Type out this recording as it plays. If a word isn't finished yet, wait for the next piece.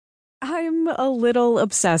I'm a little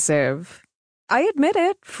obsessive. I admit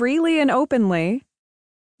it freely and openly.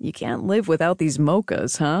 You can't live without these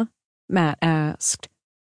mochas, huh? Matt asked.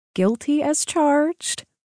 Guilty as charged?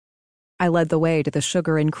 I led the way to the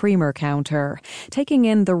sugar and creamer counter, taking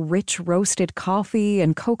in the rich roasted coffee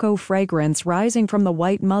and cocoa fragrance rising from the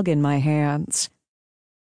white mug in my hands.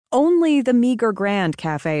 Only the meager Grand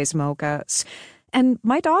Cafe's mochas, and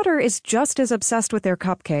my daughter is just as obsessed with their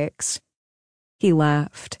cupcakes. He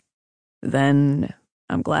laughed. Then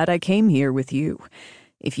I'm glad I came here with you.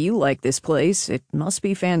 If you like this place, it must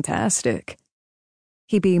be fantastic.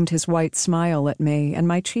 He beamed his white smile at me, and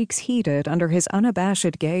my cheeks heated under his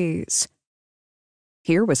unabashed gaze.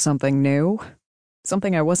 Here was something new,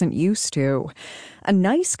 something I wasn't used to. A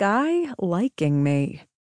nice guy liking me.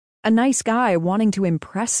 A nice guy wanting to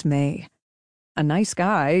impress me. A nice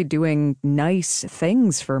guy doing nice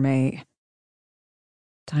things for me.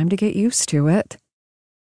 Time to get used to it.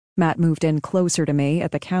 Matt moved in closer to me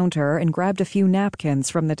at the counter and grabbed a few napkins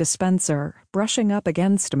from the dispenser, brushing up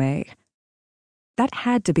against me. That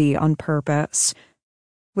had to be on purpose.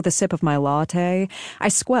 With a sip of my latte, I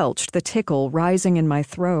squelched the tickle rising in my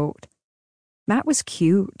throat. Matt was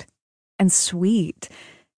cute and sweet,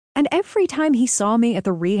 and every time he saw me at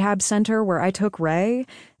the rehab center where I took Ray,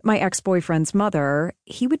 my ex-boyfriend's mother,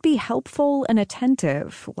 he would be helpful and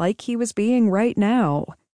attentive, like he was being right now.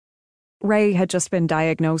 Ray had just been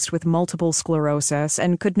diagnosed with multiple sclerosis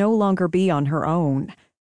and could no longer be on her own.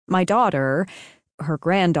 My daughter, her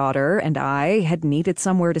granddaughter, and I had needed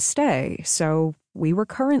somewhere to stay, so we were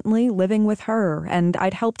currently living with her, and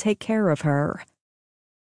I'd help take care of her.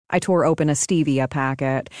 I tore open a stevia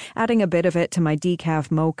packet, adding a bit of it to my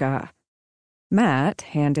decaf mocha. Matt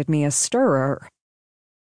handed me a stirrer.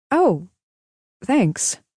 Oh,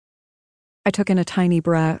 thanks. I took in a tiny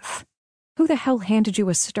breath. Who the hell handed you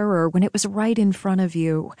a stirrer when it was right in front of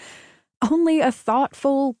you? Only a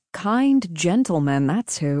thoughtful, kind gentleman,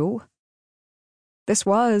 that's who. This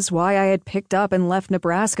was why I had picked up and left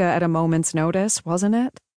Nebraska at a moment's notice, wasn't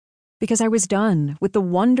it? Because I was done with the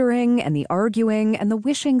wondering and the arguing and the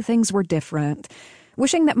wishing things were different,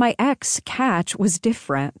 wishing that my ex, Catch, was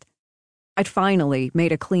different. I'd finally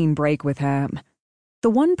made a clean break with him.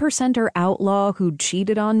 The 1%er outlaw who'd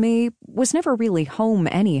cheated on me was never really home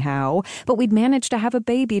anyhow, but we'd managed to have a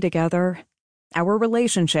baby together. Our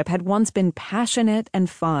relationship had once been passionate and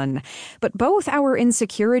fun, but both our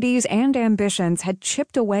insecurities and ambitions had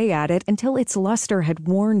chipped away at it until its luster had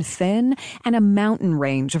worn thin and a mountain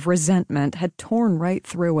range of resentment had torn right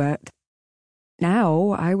through it.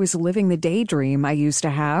 Now I was living the daydream I used to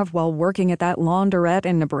have while working at that laundrette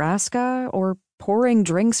in Nebraska, or pouring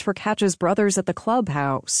drinks for Catch's brothers at the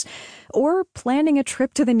clubhouse, or planning a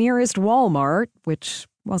trip to the nearest Walmart, which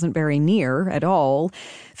wasn't very near at all,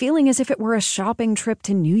 feeling as if it were a shopping trip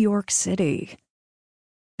to New York City.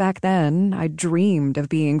 Back then, I dreamed of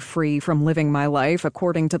being free from living my life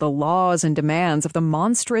according to the laws and demands of the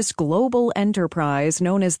monstrous global enterprise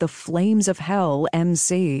known as the Flames of Hell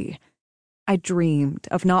MC. I dreamed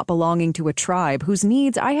of not belonging to a tribe whose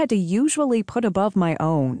needs I had to usually put above my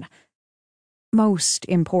own. Most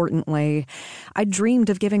importantly, I dreamed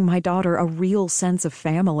of giving my daughter a real sense of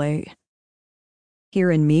family. Here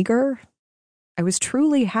in Meager, I was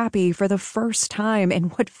truly happy for the first time in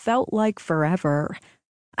what felt like forever.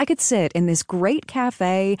 I could sit in this great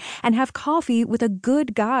cafe and have coffee with a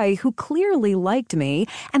good guy who clearly liked me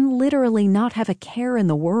and literally not have a care in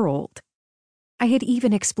the world. I had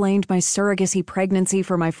even explained my surrogacy pregnancy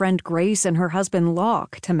for my friend Grace and her husband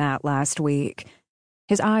Locke to Matt last week.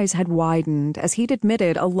 His eyes had widened as he'd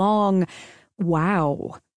admitted a long,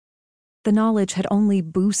 wow. The knowledge had only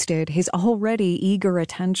boosted his already eager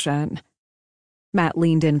attention. Matt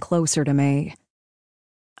leaned in closer to me.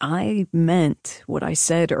 I meant what I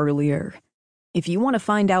said earlier. If you want to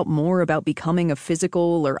find out more about becoming a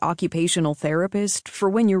physical or occupational therapist for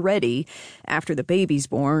when you're ready, after the baby's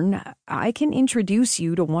born, I can introduce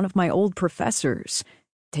you to one of my old professors,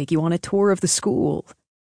 take you on a tour of the school.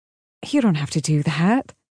 You don't have to do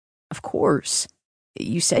that. Of course.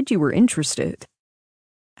 You said you were interested.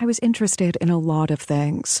 I was interested in a lot of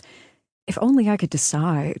things. If only I could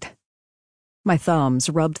decide. My thumbs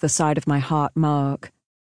rubbed the side of my hot mug.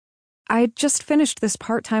 I'd just finished this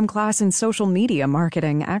part-time class in social media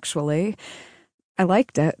marketing, actually. I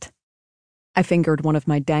liked it. I fingered one of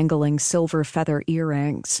my dangling silver feather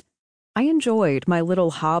earrings. I enjoyed my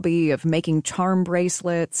little hobby of making charm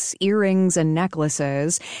bracelets, earrings, and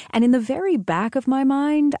necklaces, and in the very back of my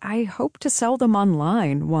mind, I hoped to sell them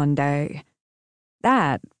online one day.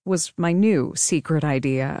 That was my new secret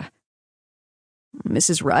idea.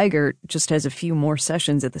 Mrs. Reigert just has a few more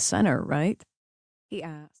sessions at the center, right? He asked.